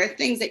 So there are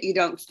things that you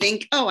don't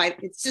think,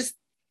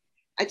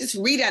 I just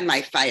read on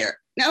my fire.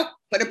 Nope,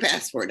 put a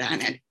password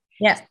on it.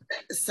 Yeah.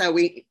 So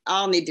we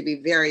all need to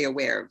be very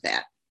aware of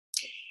that.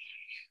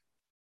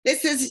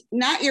 This is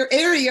not your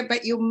area,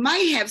 but you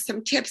might have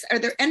some tips. Are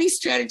there any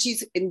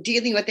strategies in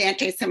dealing with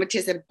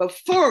anti-Semitism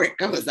before it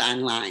goes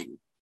online?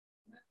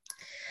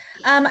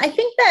 I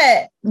think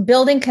that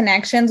building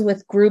connections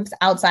with groups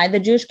outside the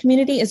Jewish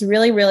community is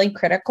really, really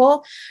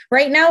critical.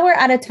 Right now, we're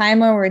at a time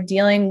where we're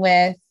dealing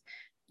with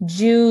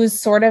Jews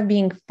sort of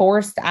being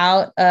forced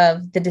out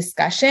of the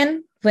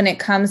discussion when it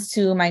comes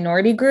to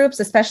minority groups,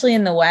 especially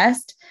in the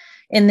West,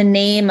 in the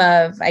name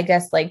of, I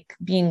guess, like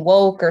being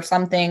woke or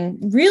something.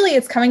 Really,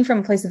 it's coming from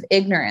a place of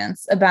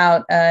ignorance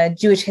about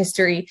Jewish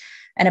history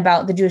and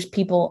about the Jewish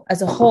people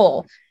as a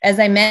whole. As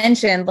I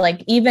mentioned,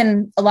 like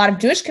even a lot of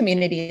Jewish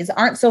communities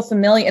aren't so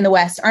familiar in the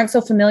West, aren't so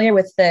familiar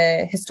with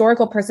the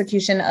historical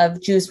persecution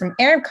of Jews from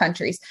Arab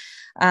countries.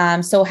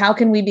 So how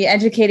can we be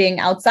educating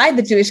outside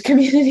the Jewish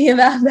community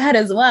about that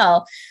as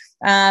well?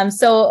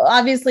 So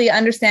obviously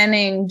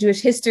understanding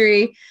Jewish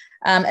history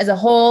as a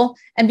whole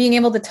and being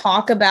able to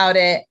talk about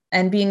it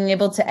and being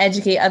able to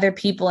educate other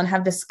people and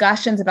have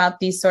discussions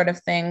about these sort of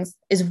things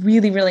is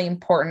really, really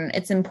important.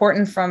 It's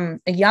important from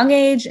a young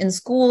age in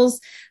schools,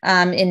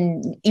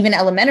 in even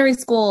elementary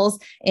schools,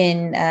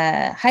 in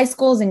high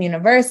schools and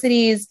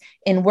universities,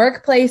 in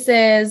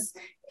workplaces.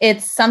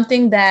 It's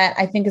something that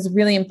I think is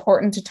really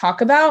important to talk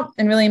about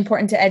and really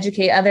important to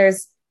educate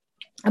others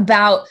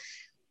about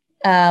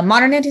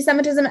modern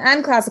anti-Semitism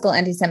and classical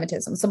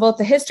anti-Semitism. So both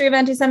the history of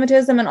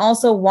anti-Semitism and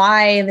also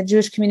why the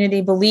Jewish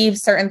community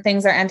believes certain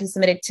things are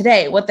anti-Semitic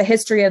today, what the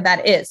history of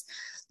that is.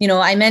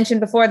 I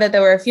mentioned before that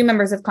there were a few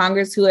members of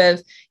Congress who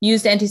have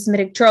used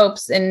anti-Semitic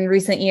tropes in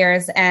recent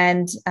years,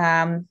 and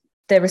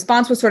the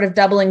response was sort of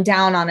doubling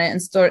down on it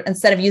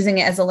instead of using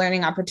it as a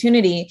learning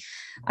opportunity.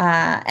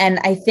 And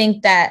I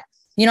think that,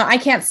 I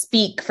can't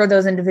speak for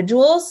those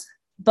individuals,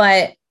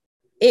 but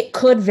it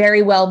could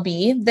very well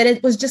be that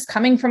it was just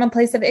coming from a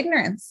place of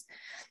ignorance.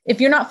 If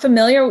you're not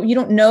familiar, you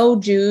don't know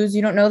Jews,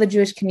 you don't know the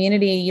Jewish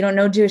community, you don't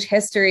know Jewish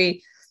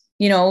history,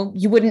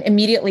 you wouldn't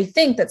immediately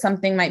think that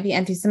something might be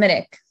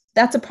anti-Semitic.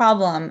 That's a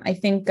problem. I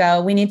think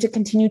we need to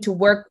continue to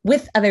work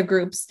with other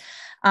groups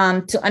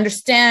to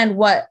understand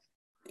what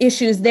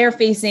issues they're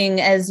facing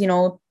as,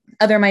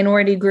 other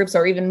minority groups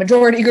or even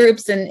majority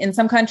groups in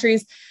some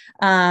countries,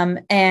 and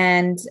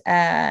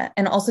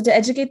also to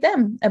educate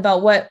them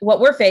about what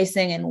we're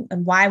facing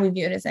and why we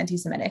view it as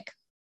anti-Semitic.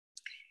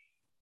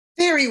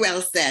 Very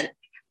well said.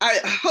 Our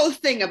whole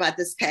thing about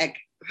this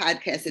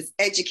podcast is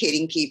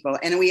educating people,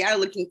 and we are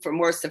looking for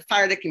more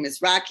Sephardic and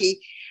Mizrahi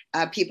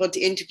people to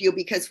interview,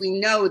 because we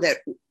know that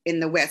in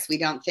the West, we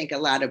don't think a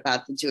lot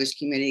about the Jewish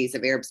communities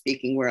of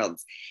Arab-speaking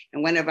worlds.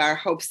 And one of our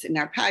hopes in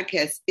our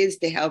podcast is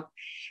to help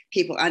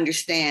people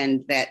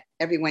understand that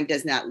everyone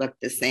does not look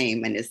the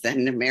same and is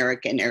an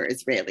American or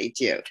Israeli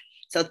Jew.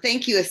 So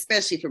thank you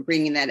especially for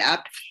bringing that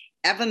up.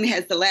 Evelyn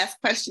has the last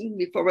question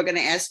before we're going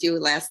to ask you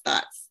last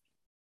thoughts.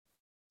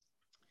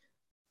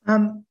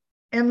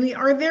 Emily,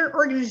 are there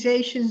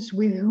organizations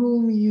with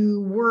whom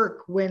you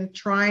work when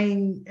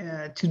trying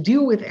to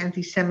deal with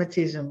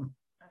anti-Semitism,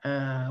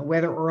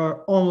 whether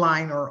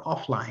online or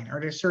offline?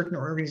 Are there certain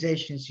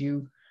organizations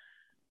you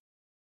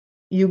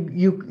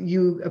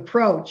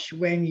approach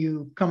when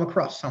you come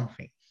across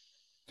something?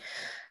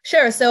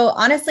 Sure. So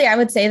honestly, I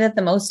would say that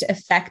the most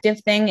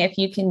effective thing, if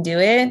you can do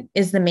it,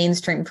 is the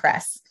mainstream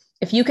press.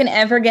 If you can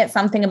ever get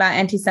something about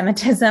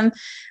anti-Semitism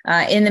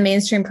in the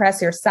mainstream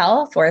press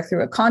yourself or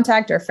through a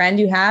contact or a friend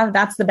you have,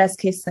 that's the best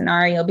case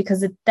scenario,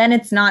 because then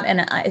it's not,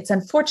 and it's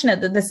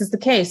unfortunate that this is the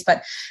case,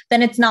 but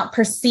then it's not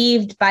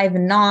perceived by the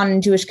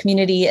non-Jewish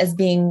community as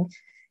being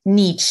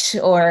niche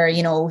or,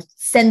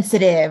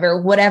 sensitive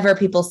or whatever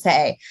people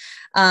say.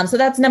 So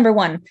that's number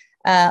one.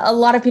 A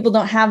lot of people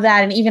don't have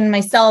that. And even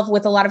myself,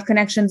 with a lot of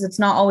connections, it's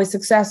not always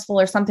successful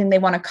or something they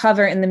want to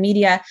cover in the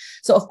media.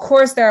 So of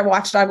course, there are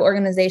watchdog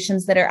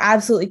organizations that are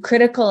absolutely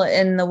critical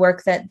in the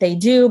work that they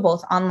do,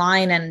 both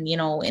online and,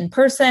 in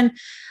person.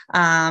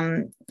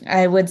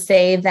 I would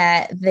say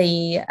that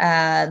the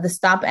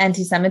Stop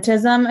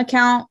Antisemitism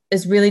account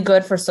is really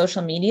good for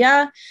social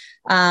media.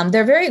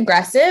 They're very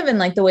aggressive in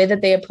the way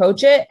that they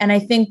approach it. And I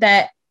think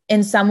that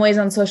in some ways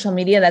on social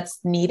media, that's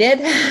needed.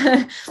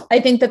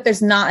 I think that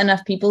there's not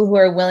enough people who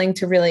are willing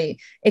to really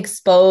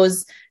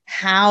expose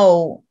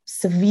how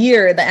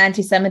severe the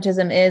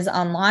anti-Semitism is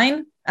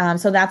online.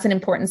 So that's an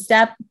important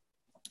step.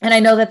 And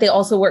I know that they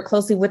also work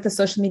closely with the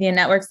social media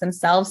networks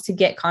themselves to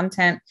get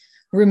content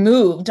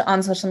removed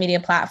on social media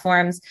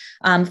platforms.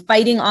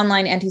 Fighting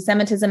Online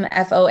Anti-Semitism,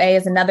 FOA,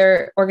 is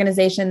another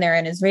organization. They're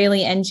an Israeli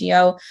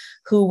NGO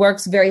who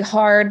works very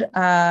hard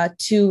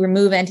to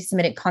remove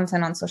anti-Semitic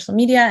content on social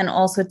media, and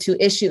also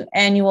to issue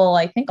annual,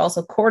 I think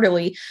also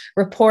quarterly,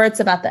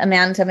 reports about the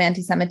amount of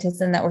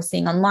anti-Semitism that we're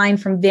seeing online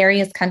from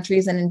various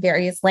countries and in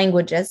various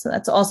languages. So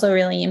that's also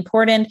really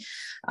important.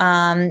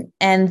 And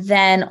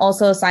then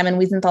also Simon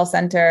Wiesenthal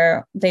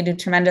Center, they do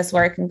tremendous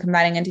work in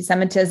combating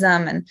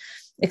anti-Semitism and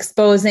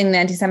exposing the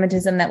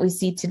anti-Semitism that we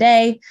see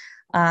today.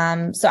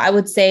 So I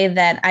would say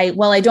that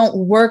while I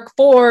don't work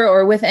for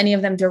or with any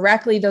of them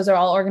directly, those are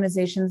all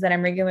organizations that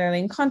I'm regularly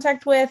in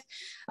contact with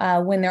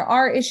when there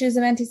are issues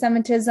of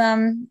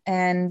anti-Semitism.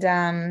 And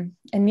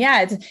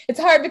yeah, it's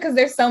hard because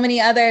there's so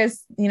many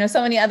others,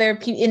 so many other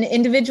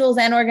individuals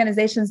and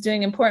organizations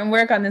doing important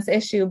work on this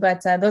issue.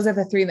 But those are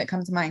the three that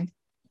come to mind.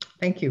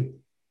 Thank you.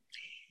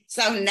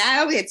 So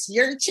now it's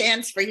your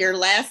chance for your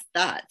last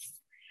thoughts.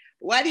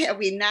 What have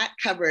we not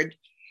covered?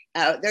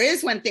 There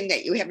is one thing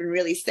that you haven't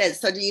really said.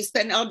 So do you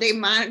spend all day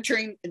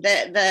monitoring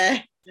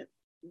the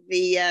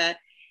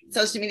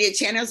social media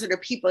channels, or do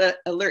people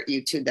alert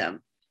you to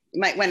them?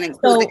 You might want to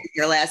include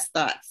your last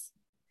thoughts.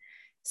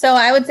 So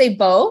I would say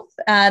both.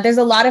 There's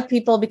a lot of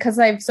people, because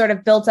I've sort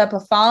of built up a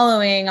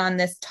following on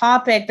this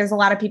topic, there's a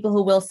lot of people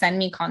who will send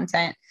me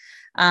content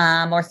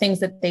or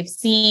things that they've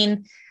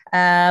seen.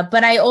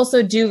 But I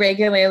also do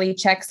regularly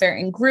check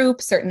certain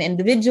groups, certain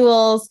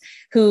individuals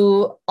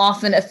who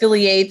often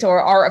affiliate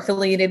or are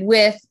affiliated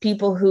with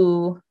people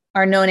who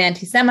are known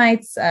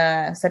anti-Semites,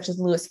 such as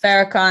Louis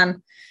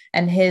Farrakhan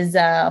and his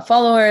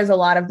followers. A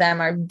lot of them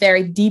are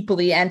very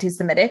deeply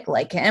anti-Semitic,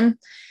 like him.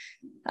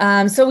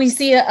 So we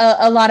see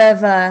a lot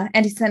of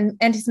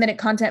anti-Semitic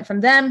content from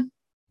them.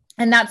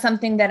 And that's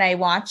something that I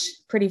watch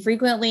pretty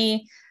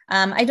frequently.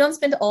 I don't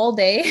spend all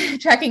day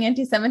tracking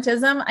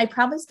anti-Semitism. I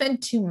probably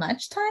spend too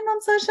much time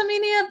on social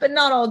media, but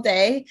not all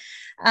day.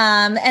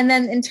 And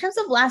then in terms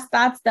of last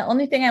thoughts, the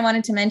only thing I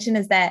wanted to mention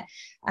is that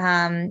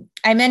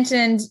I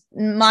mentioned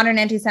modern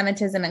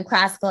anti-Semitism and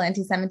classical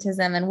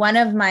anti-Semitism. And one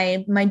of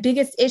my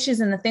biggest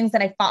issues and the things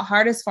that I fought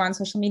hardest for on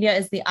social media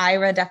is the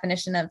IRA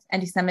definition of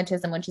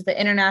anti-Semitism, which is the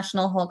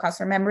International Holocaust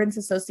Remembrance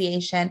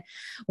Association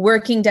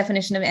working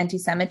definition of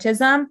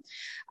anti-Semitism.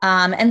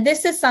 And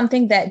this is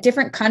something that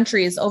different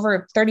countries,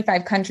 over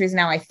 35 countries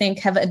now, I think,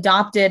 have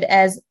adopted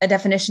as a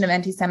definition of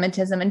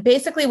anti-Semitism. And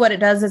basically what it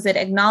does is it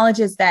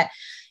acknowledges that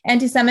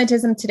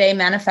anti-Semitism today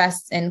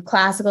manifests in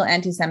classical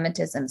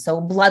anti-Semitism. So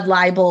blood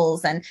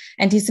libels and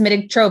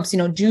anti-Semitic tropes,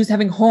 Jews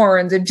having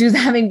horns or Jews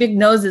having big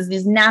noses,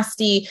 these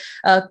nasty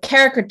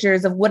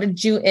caricatures of what a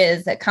Jew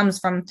is that comes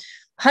from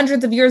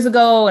hundreds of years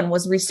ago and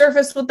was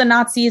resurfaced with the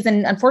Nazis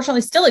and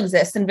unfortunately still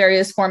exists in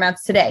various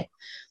formats today.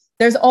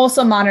 There's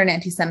also modern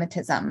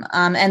anti-Semitism,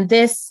 and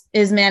this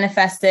is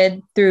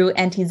manifested through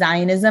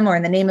anti-Zionism, or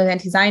in the name of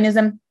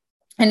anti-Zionism,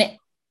 and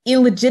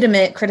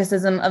illegitimate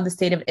criticism of the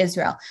state of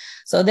Israel.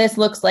 So this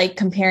looks like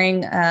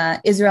comparing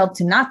Israel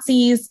to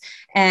Nazis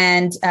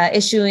and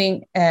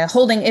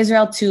holding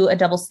Israel to a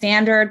double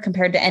standard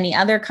compared to any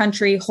other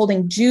country,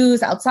 holding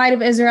Jews outside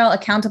of Israel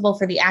accountable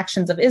for the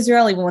actions of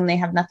Israel, even when they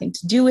have nothing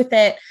to do with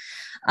it.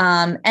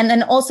 And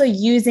then also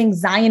using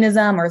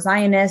Zionism or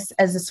Zionists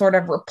as a sort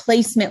of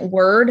replacement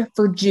word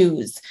for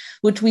Jews,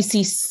 which we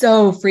see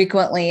so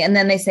frequently. And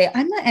then they say,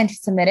 I'm not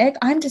anti-Semitic,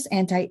 I'm just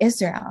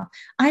anti-Israel.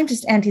 I'm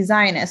just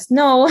anti-Zionist.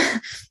 No,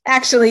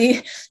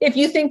 actually, if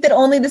you think that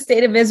only the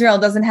state of Israel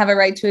doesn't have a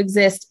right to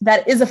exist,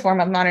 that is a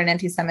form of modern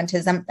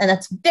anti-Semitism. And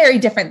that's very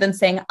different than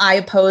saying, I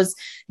oppose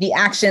the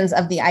actions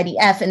of the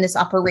IDF in this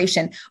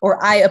operation,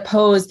 or I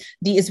oppose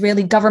the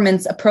Israeli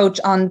government's approach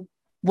on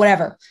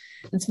whatever.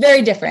 It's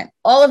very different.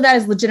 All of that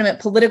is legitimate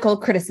political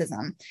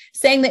criticism.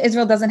 Saying that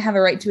Israel doesn't have a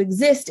right to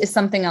exist is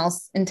something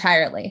else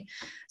entirely.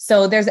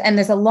 So there's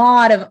a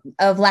lot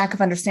of lack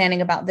of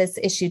understanding about this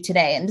issue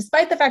today. And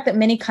despite the fact that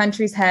many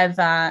countries have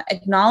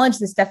acknowledged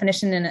this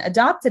definition and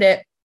adopted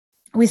it,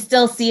 we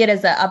still see it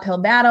as an uphill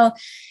battle.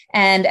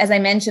 And as I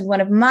mentioned,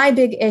 one of my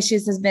big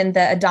issues has been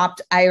the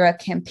Adopt IRA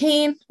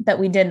campaign that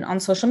we did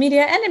on social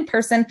media and in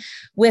person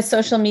with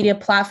social media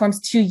platforms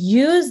to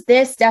use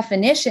this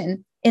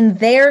definition in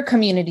their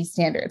community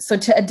standards. So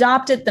to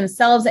adopt it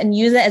themselves and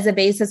use it as a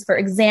basis for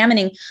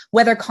examining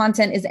whether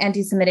content is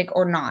anti-Semitic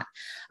or not.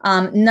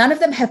 None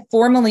of them have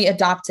formally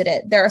adopted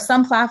it. There are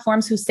some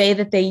platforms who say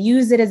that they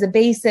use it as a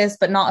basis,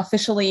 but not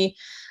officially.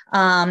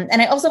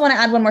 And I also want to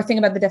add one more thing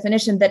about the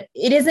definition, that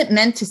it isn't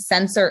meant to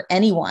censor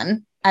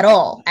anyone at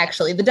all,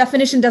 actually. The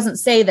definition doesn't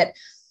say that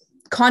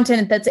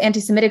content that's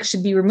anti-Semitic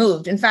should be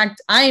removed. In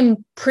fact,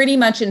 I'm pretty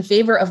much in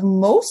favor of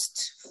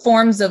most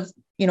forms of,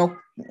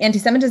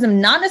 anti-Semitism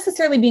not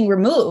necessarily being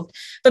removed,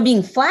 but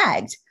being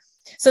flagged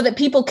so that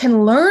people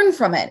can learn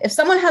from it. If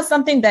someone has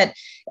something that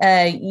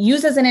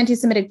uses an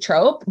anti-Semitic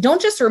trope, don't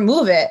just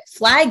remove it,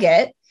 flag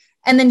it,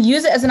 and then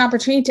use it as an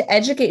opportunity to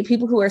educate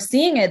people who are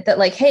seeing it that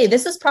like, hey,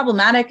 this is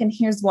problematic and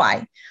here's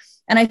why.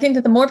 And I think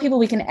that the more people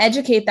we can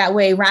educate that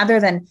way, rather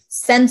than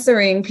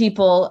censoring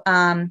people,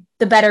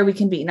 the better we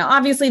can be. Now,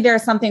 obviously, there are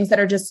some things that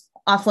are just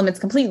off limits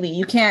completely.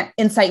 You can't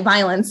incite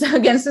violence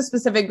against a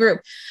specific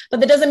group, but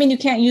that doesn't mean you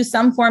can't use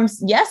some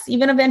forms, yes,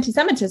 even of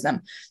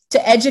anti-Semitism,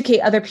 to educate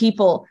other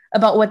people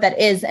about what that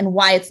is and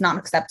why it's not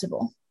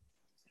acceptable.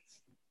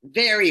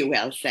 Very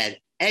well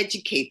said.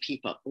 Educate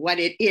people what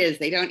it is.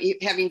 They don't,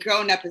 having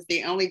grown up as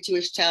the only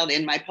Jewish child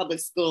in my public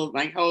school,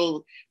 my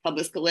whole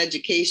public school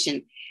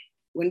education,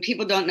 when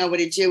people don't know what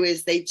a Jew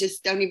is, they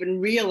just don't even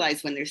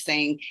realize when they're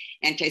saying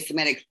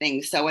anti-Semitic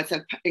things. So it's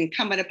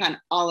incumbent upon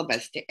all of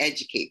us to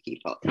educate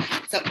people.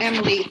 So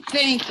Emily,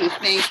 thank you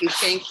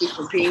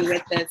for being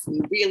with us.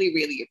 We really,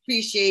 really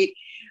appreciate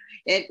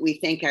it. We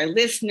thank our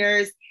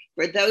listeners.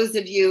 For those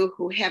of you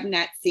who have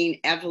not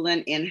seen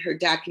Evelyn in her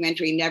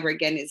documentary, Never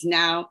Again Is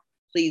Now,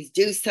 please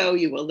do so.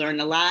 You will learn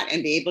a lot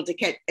and be able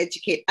to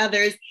educate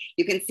others.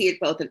 You can see it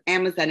both on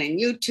Amazon and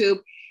YouTube.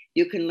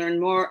 You can learn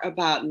more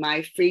about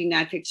my free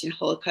nonfiction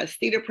Holocaust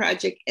theater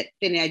project at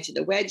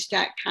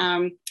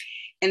thinedgeofthewedge.com.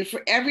 And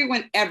for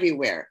everyone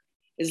everywhere,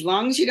 as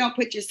long as you don't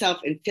put yourself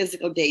in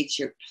physical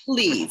danger,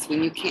 please,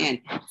 when you can,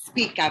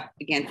 speak up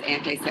against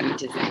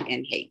anti-Semitism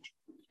and hate.